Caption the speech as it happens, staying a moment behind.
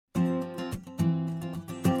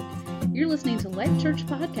You're listening to Life Church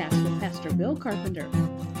Podcast with Pastor Bill Carpenter. We're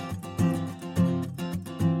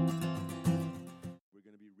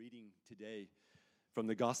going to be reading today from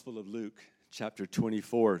the Gospel of Luke, chapter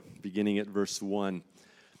 24, beginning at verse 1.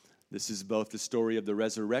 This is both the story of the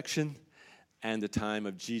resurrection and the time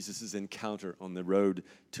of Jesus' encounter on the road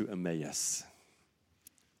to Emmaus.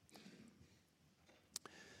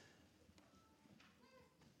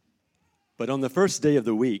 But on the first day of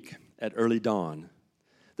the week, at early dawn,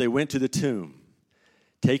 they went to the tomb,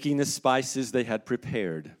 taking the spices they had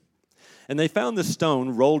prepared. And they found the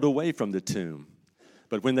stone rolled away from the tomb.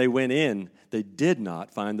 But when they went in, they did not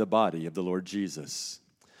find the body of the Lord Jesus.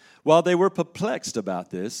 While they were perplexed about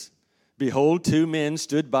this, behold, two men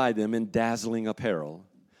stood by them in dazzling apparel.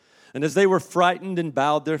 And as they were frightened and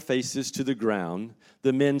bowed their faces to the ground,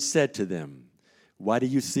 the men said to them, "Why do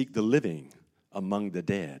you seek the living among the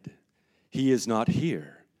dead? He is not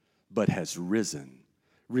here, but has risen.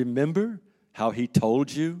 Remember how he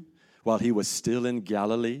told you while he was still in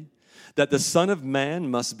Galilee, that the Son of Man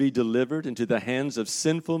must be delivered into the hands of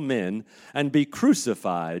sinful men and be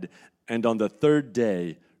crucified, and on the third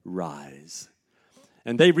day rise."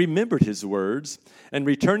 And they remembered his words, and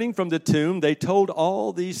returning from the tomb, they told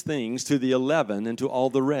all these things to the 11 and to all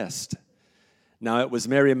the rest. Now it was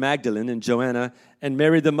Mary Magdalene and Joanna and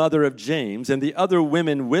Mary the mother of James and the other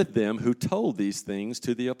women with them who told these things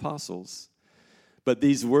to the apostles. But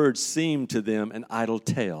these words seemed to them an idle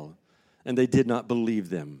tale, and they did not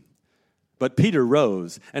believe them. But Peter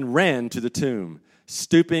rose and ran to the tomb.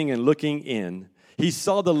 Stooping and looking in, he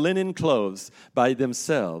saw the linen clothes by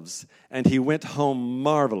themselves, and he went home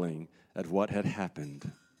marveling at what had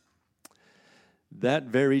happened. That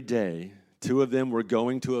very day, two of them were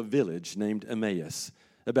going to a village named Emmaus,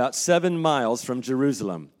 about 7 miles from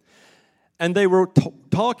Jerusalem. And they were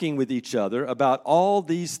talking with each other about all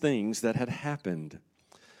these things that had happened.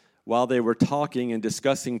 While they were talking and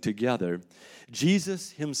discussing together,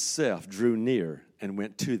 Jesus himself drew near and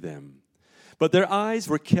went to them. But their eyes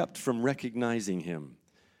were kept from recognizing him.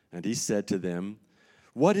 And he said to them,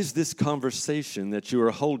 "What is this conversation that you are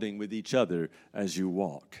holding with each other as you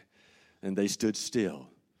walk?" And they stood still,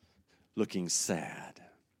 looking sad.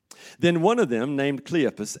 Then one of them, named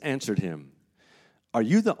Cleopas, answered him, "Are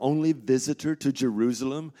you the only visitor to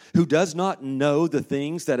Jerusalem who does not know the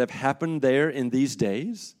things that have happened there in these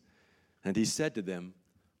days?" And he said to them,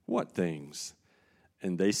 "What things?"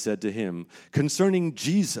 And they said to him, "Concerning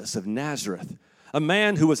Jesus of Nazareth, a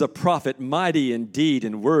man who was a prophet, mighty in deed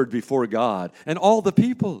and word before God and all the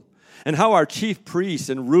people, and how our chief priests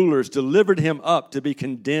and rulers delivered him up to be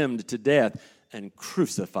condemned to death and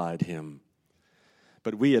crucified him.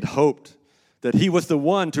 But we had hoped that he was the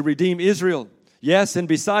one to redeem Israel. Yes, and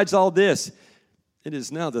besides all this, it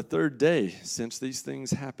is now the third day since these things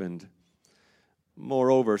happened.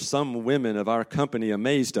 Moreover, some women of our company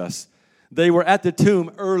amazed us. They were at the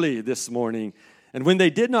tomb early this morning, and when they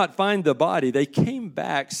did not find the body, they came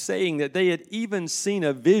back saying that they had even seen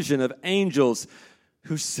a vision of angels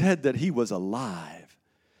who said that he was alive.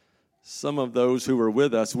 Some of those who were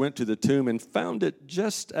with us went to the tomb and found it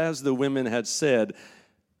just as the women had said,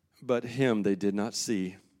 but him they did not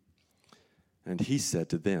see." And he said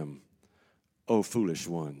to them, "O foolish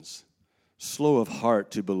ones, slow of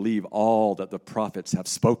heart to believe all that the prophets have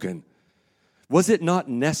spoken. Was it not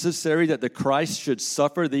necessary that the Christ should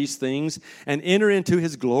suffer these things and enter into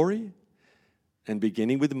his glory?" And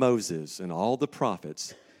beginning with Moses and all the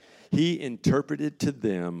prophets, he interpreted to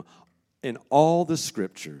them in all the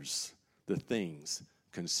scriptures the things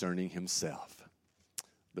concerning himself.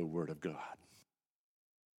 The word of God.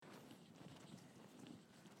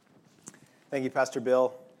 Thank you, Pastor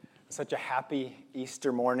Bill. Such a happy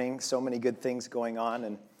Easter morning. So many good things going on,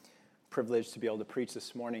 and privileged to be able to preach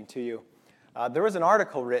this morning to you. There was an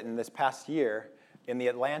article written this past year in The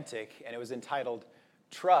Atlantic, and it was entitled,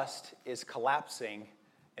 "Trust is Collapsing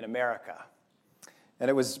in America." And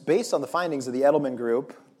it was based on the findings of the Edelman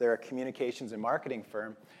Group. They're a communications and marketing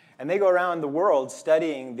firm. And they go around the world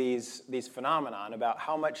studying these phenomenon about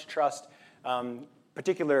how much trust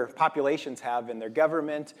particular populations have in their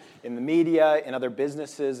government, in the media, in other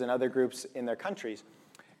businesses, and other groups in their countries.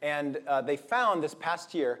 And they found this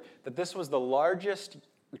past year that this was the largest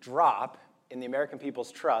drop in the American people's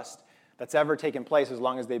trust that's ever taken place as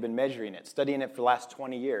long as they've been measuring it, studying it for the last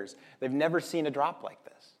 20 years. They've never seen a drop like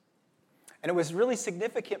this. And it was really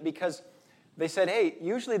significant because they said, hey,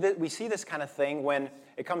 usually we see this kind of thing when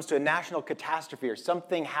it comes to a national catastrophe or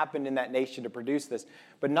something happened in that nation to produce this.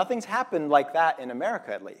 But nothing's happened like that in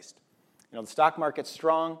America, at least. You know, the stock market's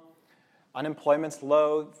strong, unemployment's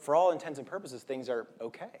low. For all intents and purposes, things are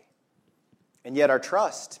okay. And yet our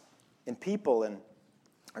trust in people and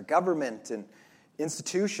Our government and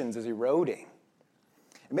institutions is eroding.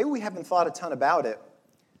 And maybe we haven't thought a ton about it,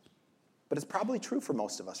 but it's probably true for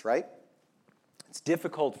most of us, right? It's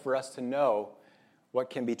difficult for us to know what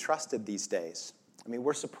can be trusted these days. I mean,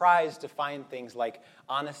 we're surprised to find things like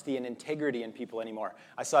honesty and integrity in people anymore.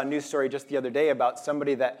 I saw a news story just the other day about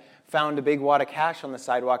somebody that found a big wad of cash on the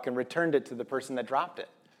sidewalk and returned it to the person that dropped it.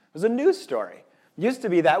 It was a news story. Used to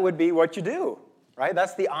be that would be what you do, right?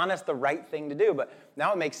 That's the honest, the right thing to do. But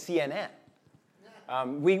now it makes CNN.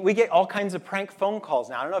 We get all kinds of prank phone calls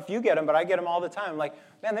now. I don't know if you get them, but I get them all the time. I'm like,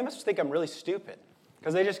 man, they must think I'm really stupid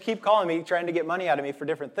because they just keep calling me, trying to get money out of me for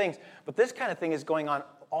different things. But this kind of thing is going on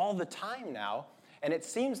all the time now. And it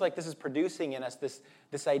seems like this is producing in us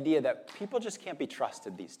this idea that people just can't be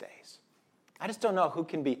trusted these days. I just don't know who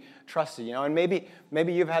can be trusted, you know. And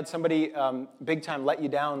maybe you've had somebody big time let you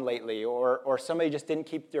down lately, or somebody just didn't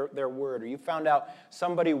keep their word, or you found out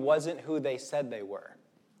somebody wasn't who they said they were.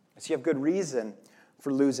 So you have good reason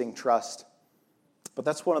for losing trust. But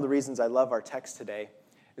that's one of the reasons I love our text today,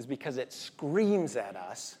 is because it screams at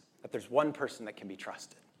us that there's one person that can be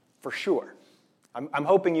trusted, for sure. I'm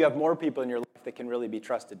hoping you have more people in your life that can really be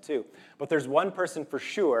trusted too. But there's one person for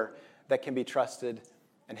sure that can be trusted,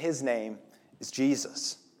 and his name is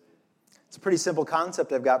Jesus. It's a pretty simple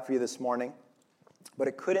concept I've got for you this morning, but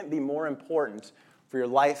it couldn't be more important for your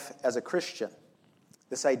life as a Christian.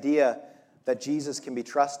 This idea that Jesus can be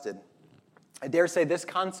trusted. I dare say this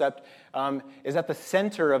concept is at the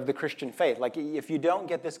center of the Christian faith. Like, if you don't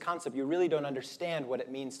get this concept, you really don't understand what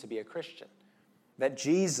it means to be a Christian. That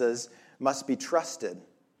Jesus must be trusted.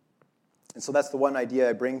 And so that's the one idea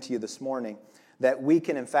I bring to you this morning, that we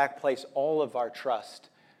can in fact place all of our trust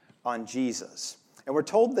on Jesus. And we're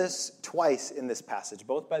told this twice in this passage,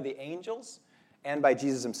 both by the angels and by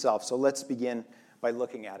Jesus himself. So let's begin by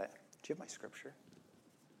looking at it. Do you have my scripture?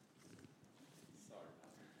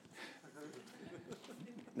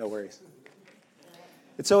 No worries.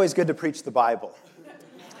 It's always good to preach the Bible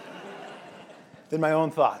than my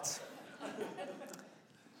own thoughts.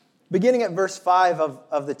 Beginning at verse 5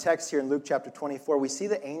 of the text here in Luke chapter 24, we see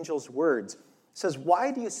the angel's words. It says,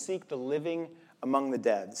 "Why do you seek the living among the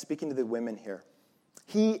dead?" Speaking to the women here.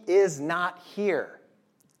 "He is not here,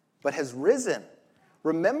 but has risen.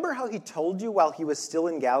 Remember how he told you while he was still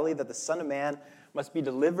in Galilee that the Son of Man must be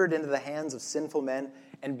delivered into the hands of sinful men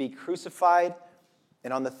and be crucified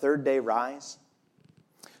and on the third day rise?"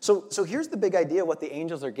 So here's the big idea, what the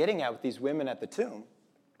angels are getting at with these women at the tomb.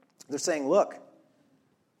 They're saying, look,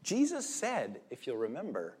 Jesus said, if you'll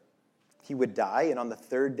remember, he would die, and on the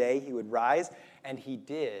third day he would rise, and he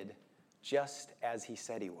did just as he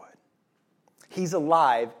said he would. He's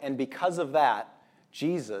alive, and because of that,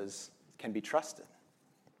 Jesus can be trusted.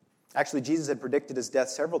 Actually, Jesus had predicted his death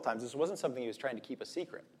several times. This wasn't something he was trying to keep a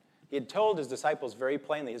secret. He had told his disciples very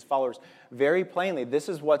plainly, his followers very plainly, this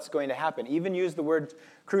is what's going to happen. Even used the word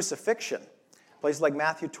crucifixion. Places like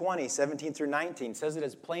Matthew 20, 17 through 19, says it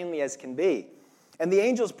as plainly as can be. And the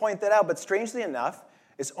angels point that out, but strangely enough,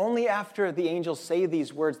 it's only after the angels say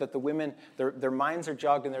these words that the women, their minds are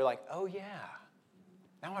jogged and they're like, oh yeah,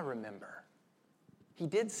 now I remember. He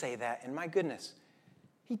did say that, and my goodness,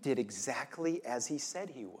 he did exactly as he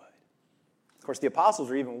said he would. Of course, the apostles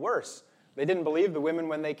were even worse. They didn't believe the women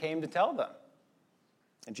when they came to tell them.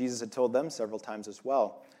 And Jesus had told them several times as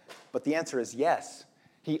well. But the answer is yes.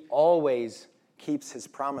 He always keeps his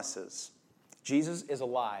promises. Jesus is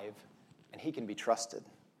alive, and he can be trusted.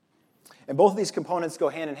 And both of these components go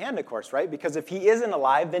hand in hand, of course, right? Because if he isn't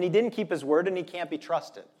alive, then he didn't keep his word, and he can't be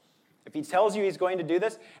trusted. If he tells you he's going to do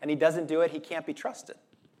this, and he doesn't do it, he can't be trusted.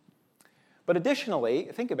 But additionally,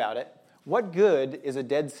 think about it. What good is a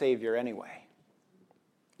dead Savior anyway?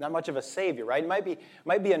 Not much of a Savior, right? It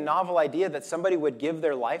might be a novel idea that somebody would give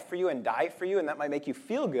their life for you and die for you, and that might make you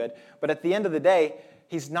feel good. But at the end of the day,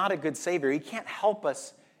 he's not a good Savior. He can't help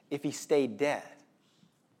us if he stayed dead.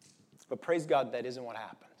 But praise God, that isn't what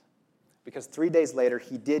happened. Because 3 days later,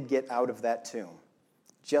 he did get out of that tomb,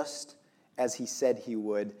 just as he said he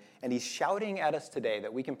would. And he's shouting at us today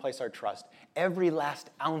that we can place our trust, every last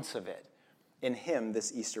ounce of it, in him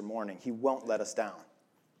this Easter morning. He won't let us down.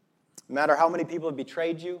 No matter how many people have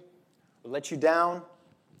betrayed you, or let you down,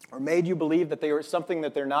 or made you believe that they were something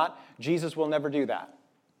that they're not, Jesus will never do that.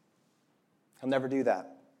 He'll never do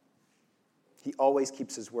that. He always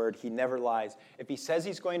keeps his word. He never lies. If he says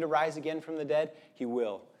he's going to rise again from the dead, he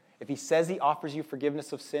will. If he says he offers you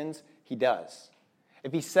forgiveness of sins, he does.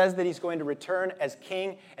 If he says that he's going to return as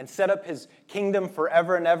king and set up his kingdom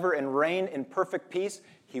forever and ever and reign in perfect peace,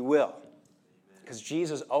 he will. Because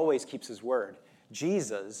Jesus always keeps his word.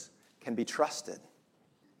 Jesus can be trusted,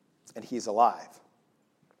 and he's alive.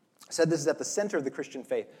 I said this is at the center of the Christian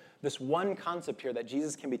faith, this one concept here that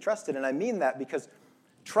Jesus can be trusted. And I mean that because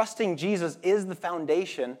trusting Jesus is the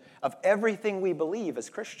foundation of everything we believe as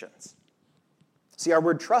Christians. See, our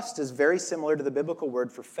word trust is very similar to the biblical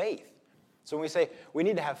word for faith. So when we say we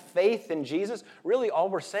need to have faith in Jesus, really all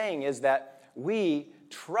we're saying is that we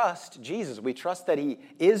trust Jesus. We trust that he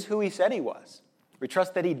is who he said he was. We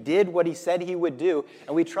trust that he did what he said he would do,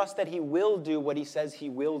 and we trust that he will do what he says he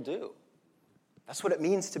will do. That's what it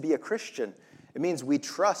means to be a Christian. It means we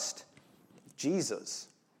trust Jesus.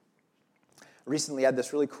 I recently had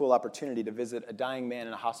this really cool opportunity to visit a dying man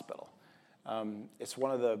in a hospital. It's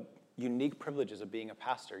one of the unique privileges of being a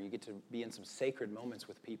pastor. You get to be in some sacred moments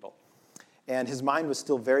with people. And his mind was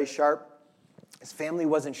still very sharp. His family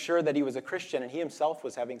wasn't sure that he was a Christian, and he himself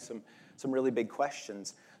was having some really big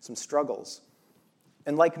questions, some struggles.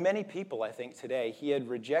 And like many people, I think, today, he had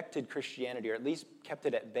rejected Christianity, or at least kept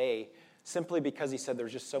it at bay, simply because he said there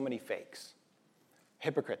were just so many fakes.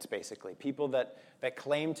 Hypocrites, basically. People that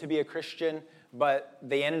claimed to be a Christian, but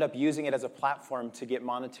they ended up using it as a platform to get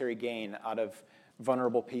monetary gain out of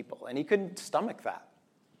vulnerable people. And he couldn't stomach that.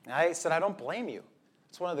 And I said, I don't blame you.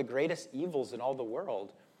 It's one of the greatest evils in all the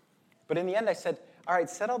world. But in the end, I said, all right,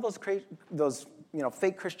 set all those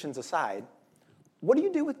fake Christians aside. What do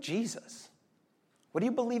you do with Jesus? What do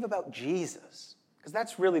you believe about Jesus? Because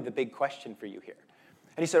that's really the big question for you here.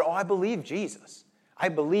 And he said, I believe Jesus. I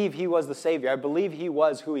believe he was the Savior. I believe he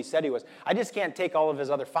was who he said he was. I just can't take all of his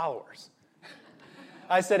other followers.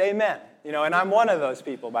 I said, amen. And I'm one of those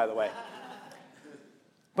people, by the way.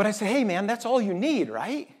 But I said, hey, man, that's all you need,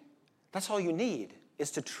 right? That's all you need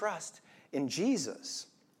is to trust in Jesus.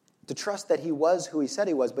 To trust that he was who he said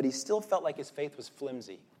he was, but he still felt like his faith was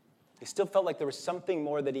flimsy. He still felt like there was something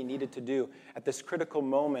more that he needed to do at this critical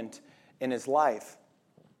moment in his life.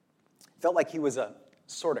 Felt like he was a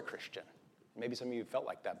sort of Christian. Maybe some of you felt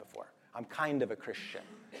like that before. I'm kind of a Christian,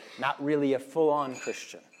 not really a full-on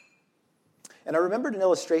Christian. And I remembered an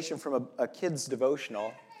illustration from a kid's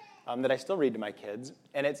devotional that I still read to my kids.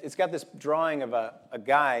 And it's got this drawing of a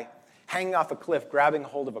guy hanging off a cliff, grabbing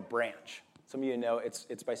hold of a branch. Some of you know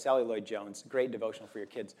it's by Sally Lloyd-Jones, great devotional for your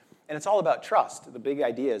kids. And it's all about trust. The big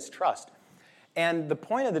idea is trust. And the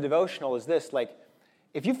point of the devotional is this, like,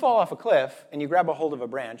 if you fall off a cliff and you grab a hold of a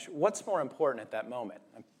branch, what's more important at that moment?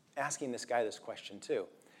 I'm asking this guy this question too.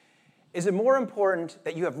 Is it more important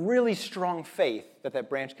that you have really strong faith that that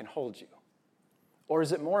branch can hold you? Or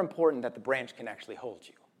is it more important that the branch can actually hold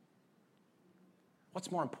you?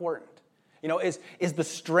 What's more important? Is the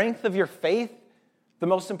strength of your faith the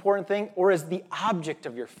most important thing, or is the object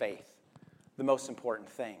of your faith the most important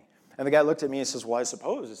thing? And the guy looked at me and says, well, I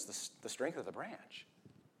suppose it's the strength of the branch.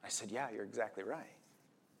 I said, yeah, you're exactly right.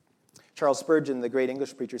 Charles Spurgeon, the great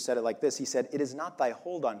English preacher, said it like this. He said, it is not thy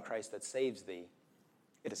hold on Christ that saves thee.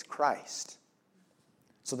 It is Christ.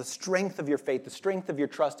 So the strength of your faith, the strength of your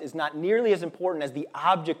trust is not nearly as important as the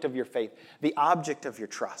object of your faith, the object of your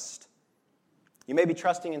trust. You may be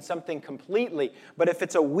trusting in something completely, but if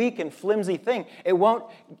it's a weak and flimsy thing, it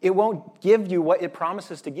won't give you what it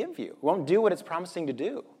promises to give you. It won't do what it's promising to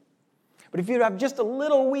do. But if you have just a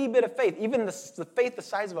little wee bit of faith, even the faith the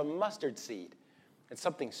size of a mustard seed, it's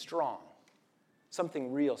something strong,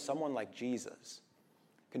 something real, someone like Jesus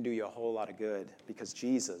can do you a whole lot of good because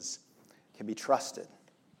Jesus can be trusted.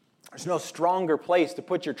 There's no stronger place to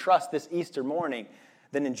put your trust this Easter morning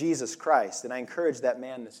than in Jesus Christ. And I encouraged that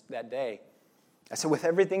man that day. I said, with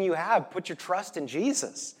everything you have, put your trust in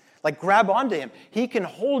Jesus. Like, grab onto him. He can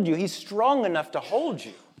hold you. He's strong enough to hold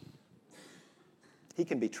you. He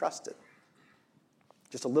can be trusted.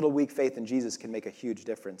 Just a little weak faith in Jesus can make a huge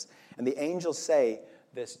difference. And the angels say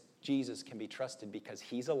this, Jesus can be trusted because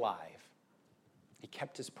he's alive. He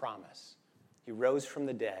kept his promise. He rose from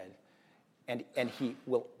the dead. And he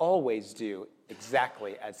will always do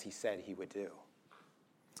exactly as he said he would do.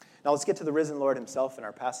 Now let's get to the risen Lord himself in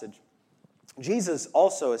our passage. Jesus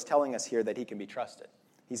also is telling us here that he can be trusted.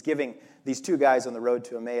 He's giving these two guys on the road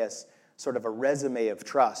to Emmaus sort of a resume of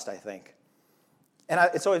trust, I think. And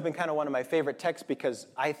it's always been kind of one of my favorite texts because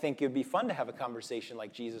I think it would be fun to have a conversation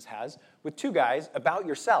like Jesus has with two guys about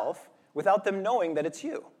yourself without them knowing that it's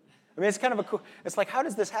you. I mean, it's kind of a cool, it's like, how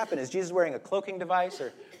does this happen? Is Jesus wearing a cloaking device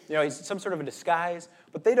or, he's some sort of a disguise?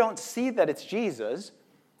 But they don't see that it's Jesus,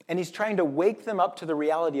 and he's trying to wake them up to the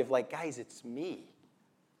reality of like, guys, it's me.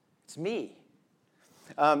 It's me.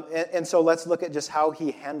 And so let's look at just how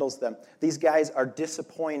he handles them. These guys are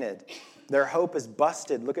disappointed. Their hope is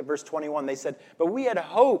busted. Look at verse 21. They said, but we had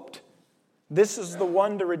hoped this is the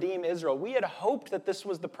one to redeem Israel. We had hoped that this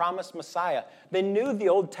was the promised Messiah. They knew the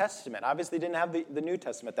Old Testament. Obviously, didn't have the New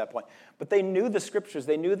Testament at that point. But they knew the Scriptures.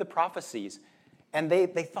 They knew the prophecies. And they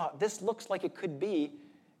thought, this looks like it could be,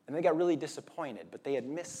 and they got really disappointed, but they had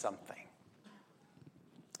missed something.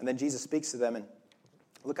 And then Jesus speaks to them, and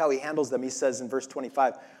look how he handles them. He says in verse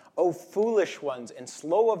 25, "O foolish ones, and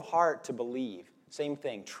slow of heart to believe." Same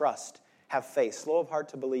thing, trust, have faith. Slow of heart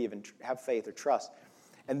to believe and have faith or trust.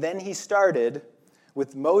 And then he started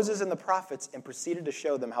with Moses and the prophets and proceeded to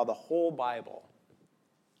show them how the whole Bible,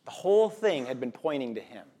 the whole thing had been pointing to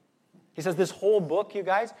him. He says, this whole book, you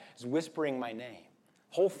guys, is whispering my name.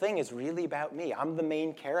 The whole thing is really about me. I'm the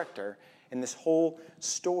main character in this whole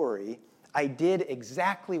story. I did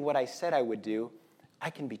exactly what I said I would do. I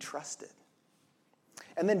can be trusted.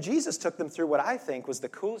 And then Jesus took them through what I think was the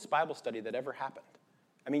coolest Bible study that ever happened.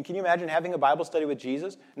 I mean, can you imagine having a Bible study with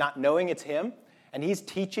Jesus, not knowing it's him, and he's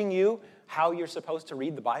teaching you how you're supposed to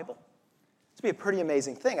read the Bible? It's be a pretty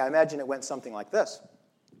amazing thing. I imagine it went something like this.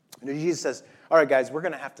 And Jesus says, all right, guys, we're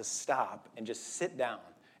going to have to stop and just sit down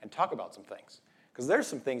and talk about some things, because there's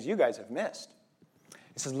some things you guys have missed.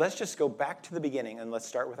 He says, let's just go back to the beginning and let's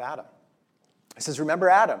start with Adam. He says, remember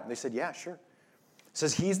Adam? They said, yeah, sure. He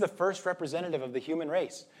says, he's the first representative of the human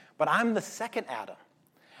race, but I'm the second Adam.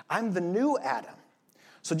 I'm the new Adam.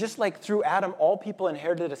 So just like through Adam, all people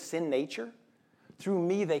inherited a sin nature, through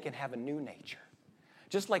me, they can have a new nature.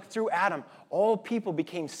 Just like through Adam, all people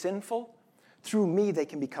became sinful, through me, they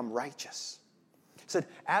can become righteous. He said,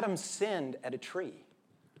 Adam sinned at a tree,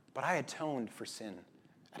 but I atoned for sin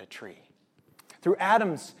at a tree. Through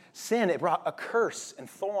Adam's sin, it brought a curse and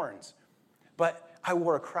thorns, but I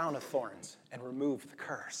wore a crown of thorns and removed the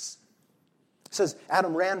curse. It says,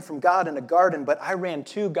 Adam ran from God in a garden, but I ran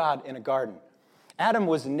to God in a garden. Adam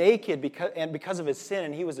was naked because of his sin,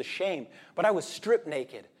 and he was ashamed, but I was stripped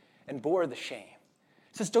naked and bore the shame.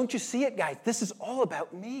 It says, don't you see it, guys? This is all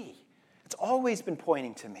about me. It's always been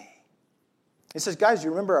pointing to me. He says, guys,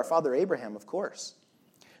 you remember our father Abraham, of course.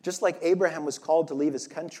 Just like Abraham was called to leave his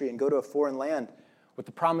country and go to a foreign land with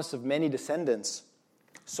the promise of many descendants,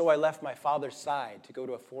 so I left my father's side to go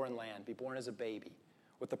to a foreign land, be born as a baby,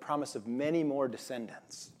 with the promise of many more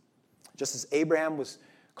descendants. Just as Abraham was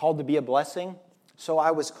called to be a blessing, so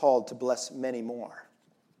I was called to bless many more.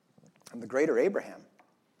 I'm the greater Abraham.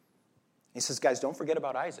 He says, guys, don't forget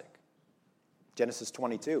about Isaac. Genesis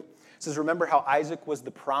 22. It says, remember how Isaac was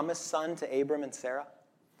the promised son to Abram and Sarah?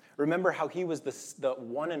 Remember how he was the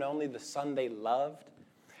one and only, the son they loved?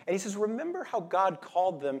 And he says, remember how God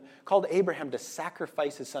called Abraham to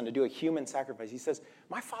sacrifice his son, to do a human sacrifice. He says,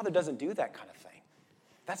 my father doesn't do that kind of thing.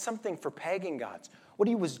 That's something for pagan gods. What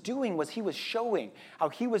he was doing was he was showing how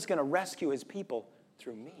he was going to rescue his people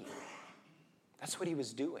through me. That's what he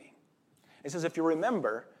was doing. He says, if you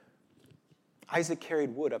remember, Isaac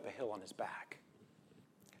carried wood up a hill on his back.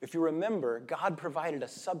 If you remember, God provided a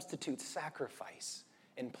substitute sacrifice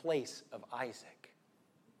in place of Isaac.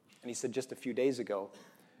 And he said just a few days ago,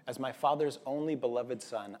 as my father's only beloved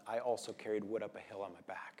son, I also carried wood up a hill on my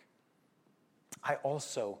back. I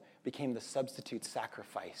also became the substitute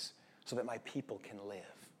sacrifice so that my people can live.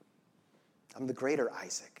 I'm the greater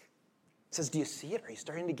Isaac. He says, do you see it? Are you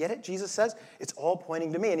starting to get it? Jesus says, it's all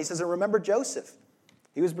pointing to me. And he says, and remember Joseph.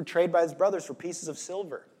 He was betrayed by his brothers for pieces of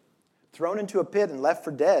silver, thrown into a pit and left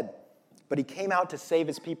for dead. But he came out to save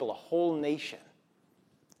his people, a whole nation.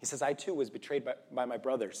 He says, I too was betrayed by my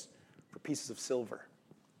brothers for pieces of silver.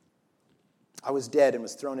 I was dead and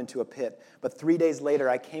was thrown into a pit. But 3 days later,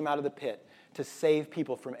 I came out of the pit to save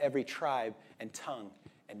people from every tribe and tongue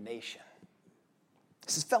and nation.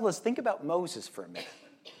 He says, fellas, think about Moses for a minute.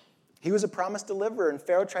 He was a promised deliverer, and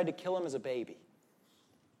Pharaoh tried to kill him as a baby.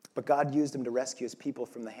 But God used him to rescue his people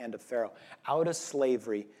from the hand of Pharaoh, out of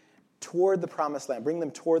slavery, toward the promised land, bring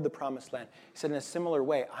them toward the promised land. He said, in a similar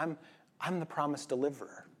way, I'm the promised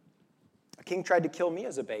deliverer. A king tried to kill me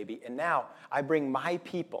as a baby, and now I bring my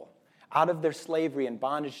people out of their slavery and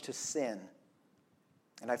bondage to sin,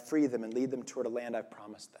 and I free them and lead them toward a land I've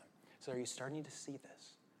promised them. So are you starting to see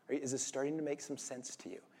this? Is this starting to make some sense to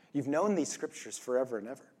you? You've known these scriptures forever and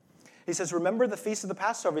ever. He says, remember the feast of the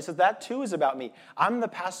Passover. He says, that too is about me. I'm the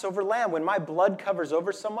Passover lamb. When my blood covers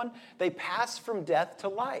over someone, they pass from death to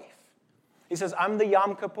life. He says, I'm the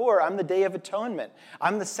Yom Kippur. I'm the Day of Atonement.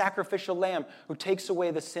 I'm the sacrificial lamb who takes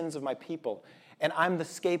away the sins of my people. And I'm the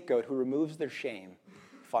scapegoat who removes their shame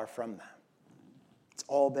far from them. It's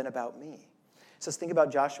all been about me. He says, think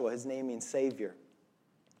about Joshua. His name means Savior.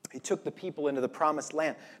 He took the people into the promised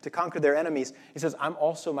land to conquer their enemies. He says, I'm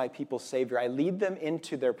also my people's Savior. I lead them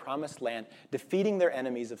into their promised land, defeating their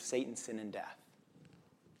enemies of Satan, sin, and death.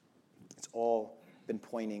 It's all been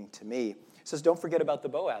pointing to me. He says, don't forget about the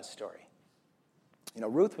Boaz story. You know,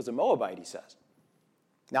 Ruth was a Moabite, he says,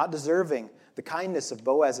 not deserving the kindness of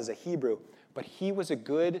Boaz as a Hebrew, but he was a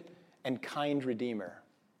good and kind Redeemer.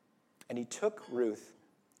 And he took Ruth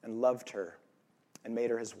and loved her and made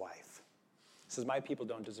her his wife. He says, my people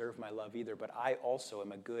don't deserve my love either, but I also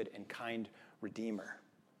am a good and kind Redeemer.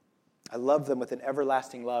 I love them with an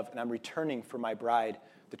everlasting love, and I'm returning for my bride,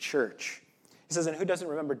 the church. He says, and who doesn't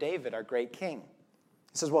remember David, our great king?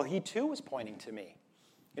 He says, well, he too was pointing to me.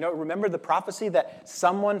 You know, remember the prophecy that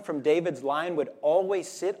someone from David's line would always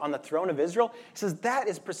sit on the throne of Israel? He says, that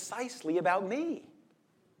is precisely about me.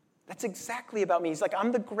 That's exactly about me. He's like,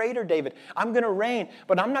 I'm the greater David. I'm going to reign,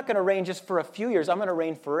 but I'm not going to reign just for a few years. I'm going to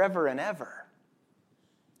reign forever and ever.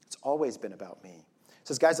 It's always been about me. He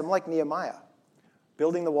says, guys, I'm like Nehemiah,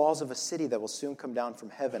 building the walls of a city that will soon come down from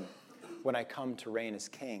heaven when I come to reign as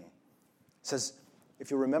king. He says, if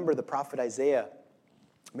you remember, the prophet Isaiah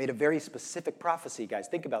made a very specific prophecy, guys.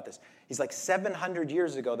 Think about this. He's like 700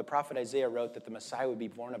 years ago, the prophet Isaiah wrote that the Messiah would be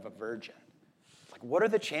born of a virgin. Like, what are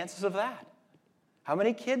the chances of that? How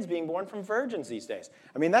many kids being born from virgins these days?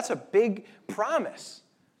 I mean, that's a big promise.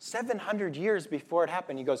 700 years before it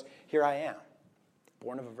happened, he goes, here I am,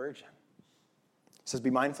 born of a virgin. He says,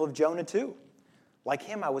 be mindful of Jonah too. Like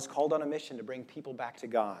him, I was called on a mission to bring people back to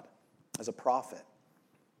God as a prophet.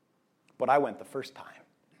 But I went the first time,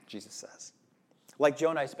 Jesus says. Like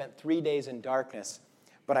Jonah, I spent 3 days in darkness,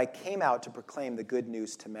 but I came out to proclaim the good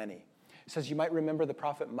news to many. He says, you might remember the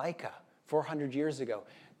prophet Micah 400 years ago.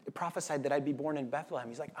 He prophesied that I'd be born in Bethlehem.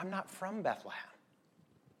 He's like, I'm not from Bethlehem.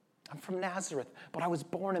 I'm from Nazareth, but I was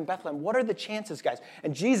born in Bethlehem. What are the chances, guys?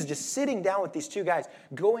 And Jesus just sitting down with these two guys,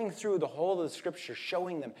 going through the whole of the scripture,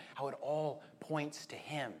 showing them how it all points to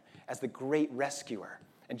him as the great rescuer.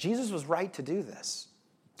 And Jesus was right to do this.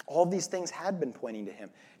 All these things had been pointing to him,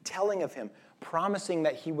 telling of him, promising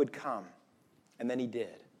that he would come. And then he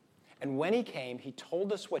did. And when he came, he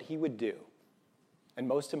told us what he would do. And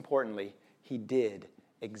most importantly, he did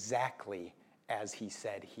exactly as he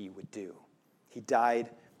said he would do. He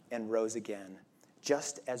died and rose again,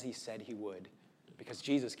 just as he said he would, because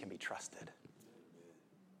Jesus can be trusted.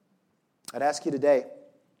 I'd ask you today,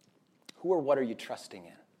 who or what are you trusting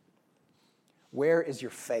in? Where is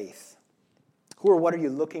your faith? Who or what are you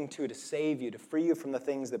looking to save you, to free you from the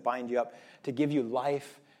things that bind you up, to give you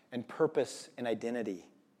life and purpose and identity?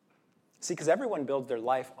 See, because everyone builds their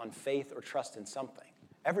life on faith or trust in something.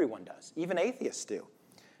 Everyone does. Even atheists do.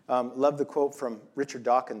 Love the quote from Richard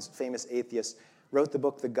Dawkins, famous atheist, wrote the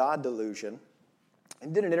book The God Delusion,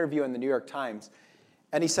 and did an interview in the New York Times.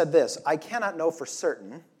 And he said this, I cannot know for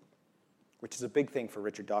certain, which is a big thing for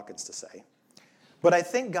Richard Dawkins to say, but I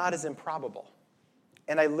think God is improbable.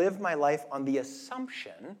 And I live my life on the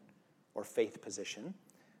assumption, or faith position,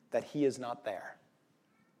 that he is not there.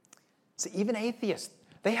 See, even atheists,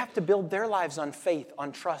 they have to build their lives on faith,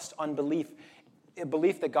 on trust, on belief. A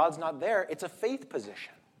belief that God's not there, it's a faith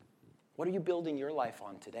position. What are you building your life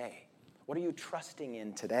on today? What are you trusting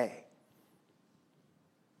in today?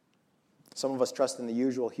 Some of us trust in the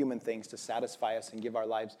usual human things to satisfy us and give our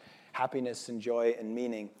lives happiness and joy and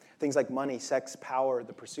meaning. Things like money, sex, power,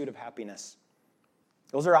 the pursuit of happiness.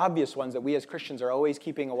 Those are obvious ones that we as Christians are always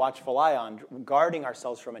keeping a watchful eye on, guarding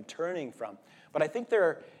ourselves from and turning from. But I think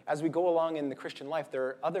as we go along in the Christian life, there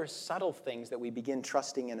are other subtle things that we begin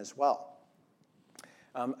trusting in as well.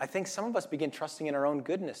 I think some of us begin trusting in our own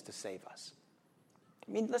goodness to save us.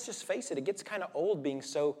 I mean, let's just face it, it gets kind of old being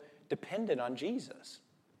so dependent on Jesus.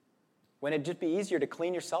 When it'd just be easier to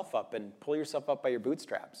clean yourself up and pull yourself up by your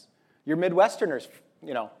bootstraps. You're Midwesterners,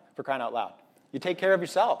 for crying out loud. You take care of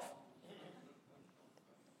yourself.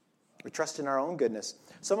 We trust in our own goodness.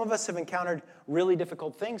 Some of us have encountered really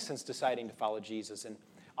difficult things since deciding to follow Jesus, and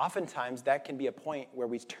oftentimes that can be a point where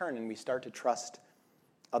we turn and we start to trust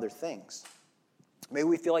other things. Maybe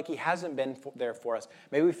we feel like he hasn't been there for us.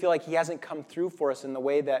 Maybe we feel like he hasn't come through for us in the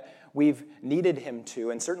way that we've needed him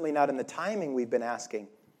to, and certainly not in the timing we've been asking.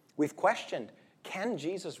 We've questioned, can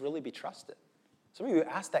Jesus really be trusted? Some of you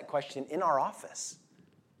asked that question in our office.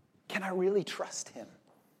 Can I really trust him?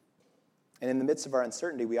 And in the midst of our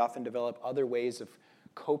uncertainty, we often develop other ways of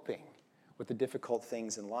coping with the difficult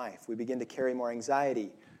things in life. We begin to carry more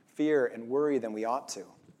anxiety, fear, and worry than we ought to.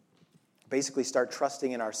 Basically start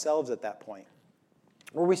trusting in ourselves at that point.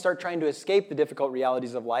 Or we start trying to escape the difficult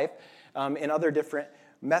realities of life in other different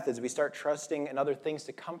methods. We start trusting in other things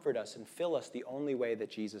to comfort us and fill us the only way that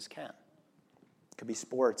Jesus can. It could be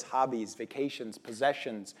sports, hobbies, vacations,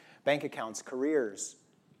 possessions, bank accounts, careers.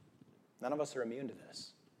 None of us are immune to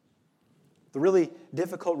this. The really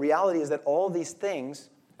difficult reality is that all these things,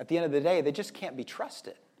 at the end of the day, they just can't be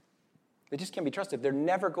trusted. They just can't be trusted. They're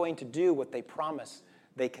never going to do what they promise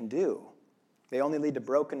they can do. They only lead to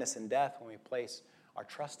brokenness and death when we place our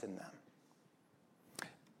trust in them.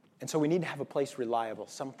 And so we need to have a place reliable,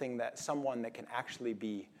 someone that can actually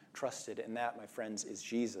be trusted. And that, my friends, is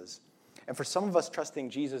Jesus. And for some of us, trusting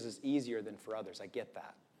Jesus is easier than for others. I get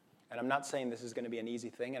that. And I'm not saying this is going to be an easy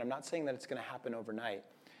thing, and I'm not saying that it's going to happen overnight.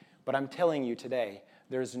 But I'm telling you today,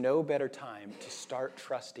 there's no better time to start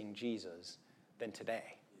trusting Jesus than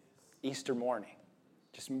today, Easter morning.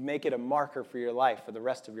 Just make it a marker for your life, for the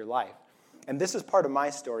rest of your life. And this is part of my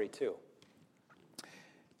story, too.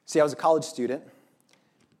 See, I was a college student,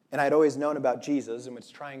 and I'd always known about Jesus and was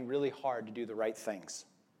trying really hard to do the right things.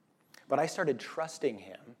 But I started trusting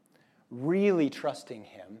him, really trusting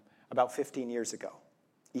him, about 15 years ago,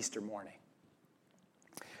 Easter morning.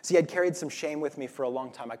 See, I'd carried some shame with me for a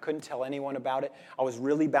long time. I couldn't tell anyone about it. I was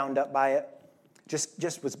really bound up by it.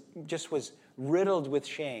 Just was riddled with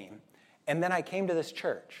shame. And then I came to this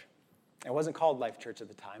church. It wasn't called Life Church at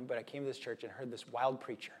the time, but I came to this church and heard this wild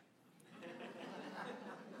preacher.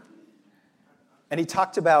 And he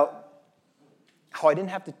talked about how I didn't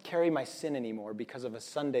have to carry my sin anymore because of a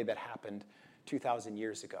Sunday that happened 2,000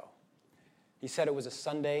 years ago. He said it was a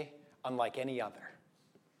Sunday unlike any other.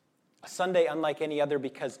 A Sunday unlike any other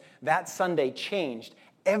because that Sunday changed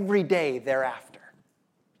every day thereafter.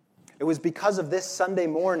 It was because of this Sunday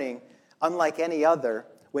morning, unlike any other,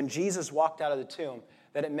 when Jesus walked out of the tomb,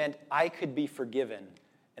 that it meant I could be forgiven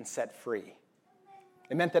and set free.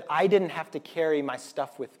 It meant that I didn't have to carry my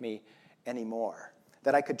stuff with me anymore,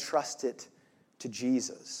 that I could trust it to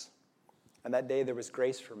Jesus. And that day there was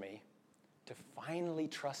grace for me to finally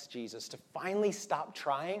trust Jesus, to finally stop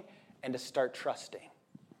trying and to start trusting.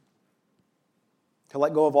 To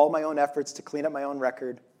let go of all my own efforts, to clean up my own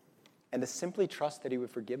record, and to simply trust that he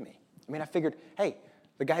would forgive me. I mean, I figured, hey,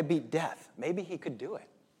 the guy beat death. Maybe he could do it.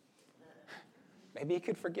 Maybe he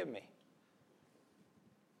could forgive me.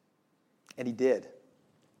 And he did.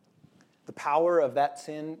 The power of that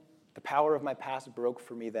sin, the power of my past broke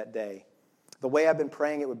for me that day. The way I've been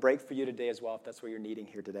praying, it would break for you today as well, if that's what you're needing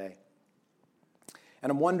here today.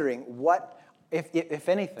 And I'm wondering, what, if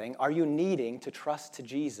anything, are you needing to trust to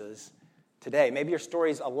Jesus today? Maybe your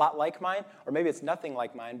story's a lot like mine, or maybe it's nothing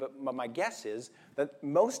like mine, but my guess is that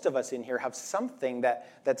most of us in here have something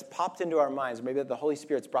that's popped into our minds, or maybe that the Holy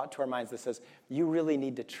Spirit's brought to our minds that says, you really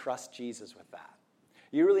need to trust Jesus with that.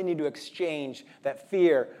 You really need to exchange that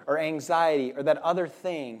fear or anxiety or that other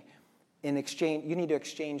thing in exchange. You need to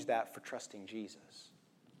exchange that for trusting Jesus.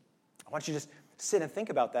 I want you to just sit and think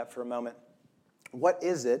about that for a moment. What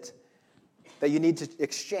is it that you need to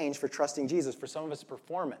exchange for trusting Jesus? For some of us,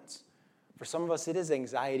 performance. For some of us, it is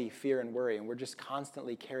anxiety, fear, and worry, and we're just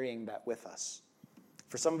constantly carrying that with us.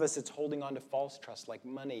 For some of us, it's holding on to false trust like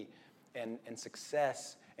money and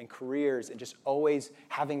success and careers and just always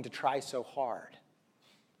having to try so hard.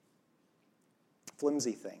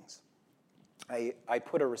 Flimsy things. I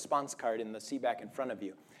put a response card in the seat back in front of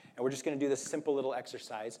you, and we're just going to do this simple little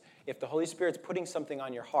exercise. If the Holy Spirit's putting something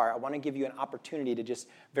on your heart, I want to give you an opportunity to just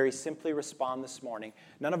very simply respond this morning.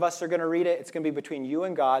 None of us are going to read it. It's going to be between you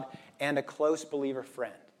and God and a close believer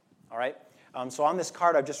friend. All right? So on this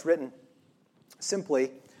card, I've just written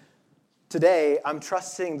simply, today, I'm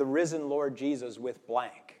trusting the risen Lord Jesus with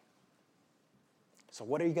blank. So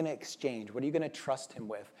what are you going to exchange? What are you going to trust him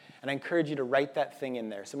with? And I encourage you to write that thing in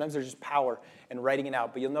there. Sometimes there's just power in writing it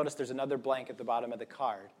out, but you'll notice there's another blank at the bottom of the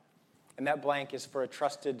card. And that blank is for a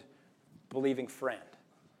trusted, believing friend.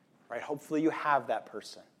 Right? Hopefully you have that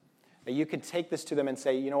person. That you can take this to them and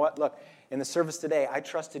say, you know what, look, in the service today, I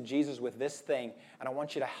trusted Jesus with this thing, and I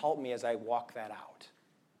want you to help me as I walk that out.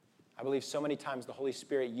 I believe so many times the Holy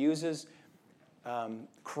Spirit uses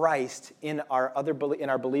Christ in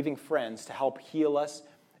our believing friends to help heal us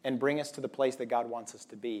and bring us to the place that God wants us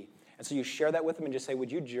to be. And so you share that with them and just say,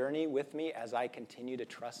 would you journey with me as I continue to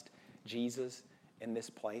trust Jesus in this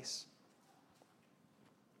place?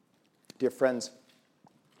 Dear friends,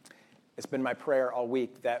 it's been my prayer all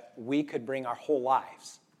week that we could bring our whole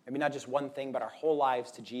lives, maybe not just one thing, but our whole lives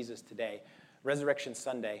to Jesus today, Resurrection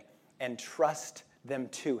Sunday, and trust them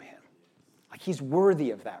to him. Like he's worthy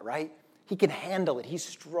of that, right? He can handle it. He's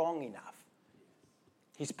strong enough.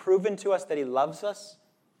 He's proven to us that he loves us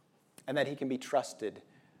and that he can be trusted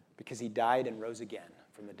because he died and rose again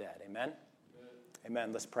from the dead. Amen?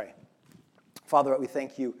 Amen. Let's pray. Father, we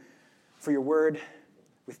thank you for your word.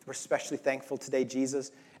 We're especially thankful today,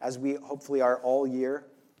 Jesus, as we hopefully are all year,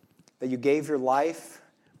 that you gave your life,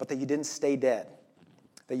 but that you didn't stay dead,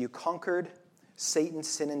 that you conquered Satan,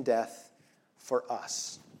 sin, and death for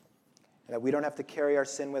us. That we don't have to carry our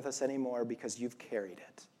sin with us anymore because you've carried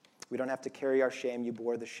it. We don't have to carry our shame. You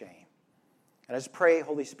bore the shame. And I just pray,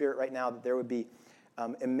 Holy Spirit, right now that there would be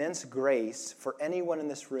immense grace for anyone in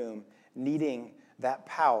this room needing that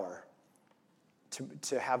power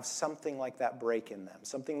to have something like that break in them,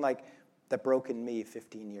 something like that broke in me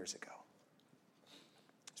 15 years ago.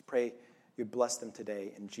 Just pray you bless them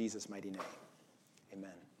today in Jesus' mighty name.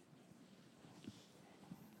 Amen.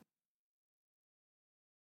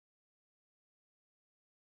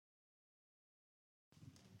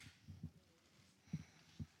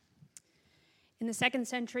 In the 2nd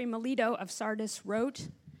century, Melito of Sardis wrote,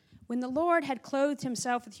 "When the Lord had clothed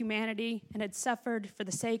himself with humanity and had suffered for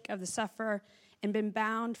the sake of the sufferer and been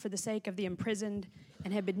bound for the sake of the imprisoned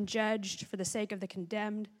and had been judged for the sake of the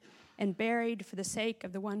condemned and buried for the sake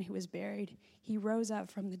of the one who was buried, he rose up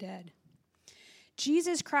from the dead."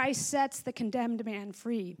 Jesus Christ sets the condemned man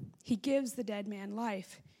free. He gives the dead man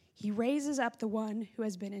life. He raises up the one who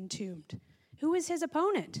has been entombed. Who is his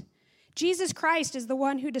opponent? Jesus Christ is the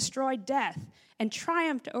one who destroyed death and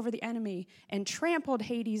triumphed over the enemy and trampled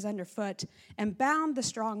Hades underfoot and bound the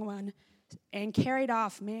strong one and carried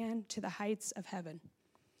off man to the heights of heaven.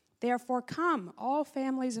 Therefore come, all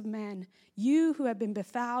families of men, you who have been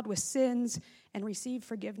befouled with sins, and receive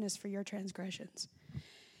forgiveness for your transgressions.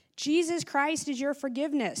 Jesus Christ is your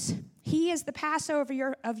forgiveness. He is the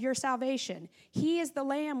Passover of your salvation. He is the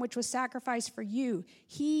Lamb which was sacrificed for you.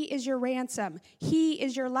 He is your ransom. He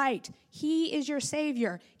is your light. He is your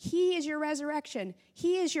Savior. He is your resurrection.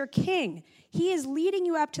 He is your King. He is leading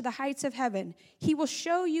you up to the heights of heaven. He will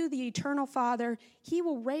show you the eternal Father. He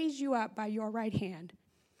will raise you up by your right hand.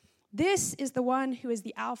 This is the one who is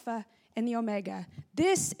the Alpha and the Omega.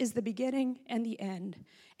 This is the beginning and the end,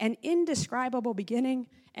 an indescribable beginning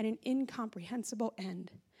and an incomprehensible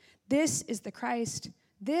end. This is the Christ.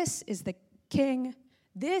 This is the King.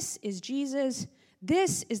 This is Jesus.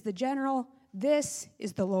 This is the General. This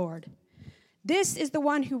is the Lord. This is the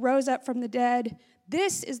one who rose up from the dead.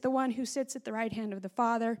 This is the one who sits at the right hand of the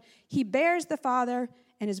Father. He bears the Father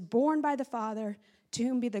and is born by the Father, to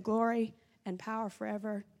whom be the glory and power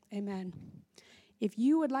forever. Amen. If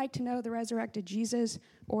you would like to know the resurrected Jesus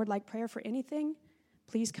or would like prayer for anything,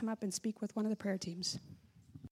 please come up and speak with one of the prayer teams.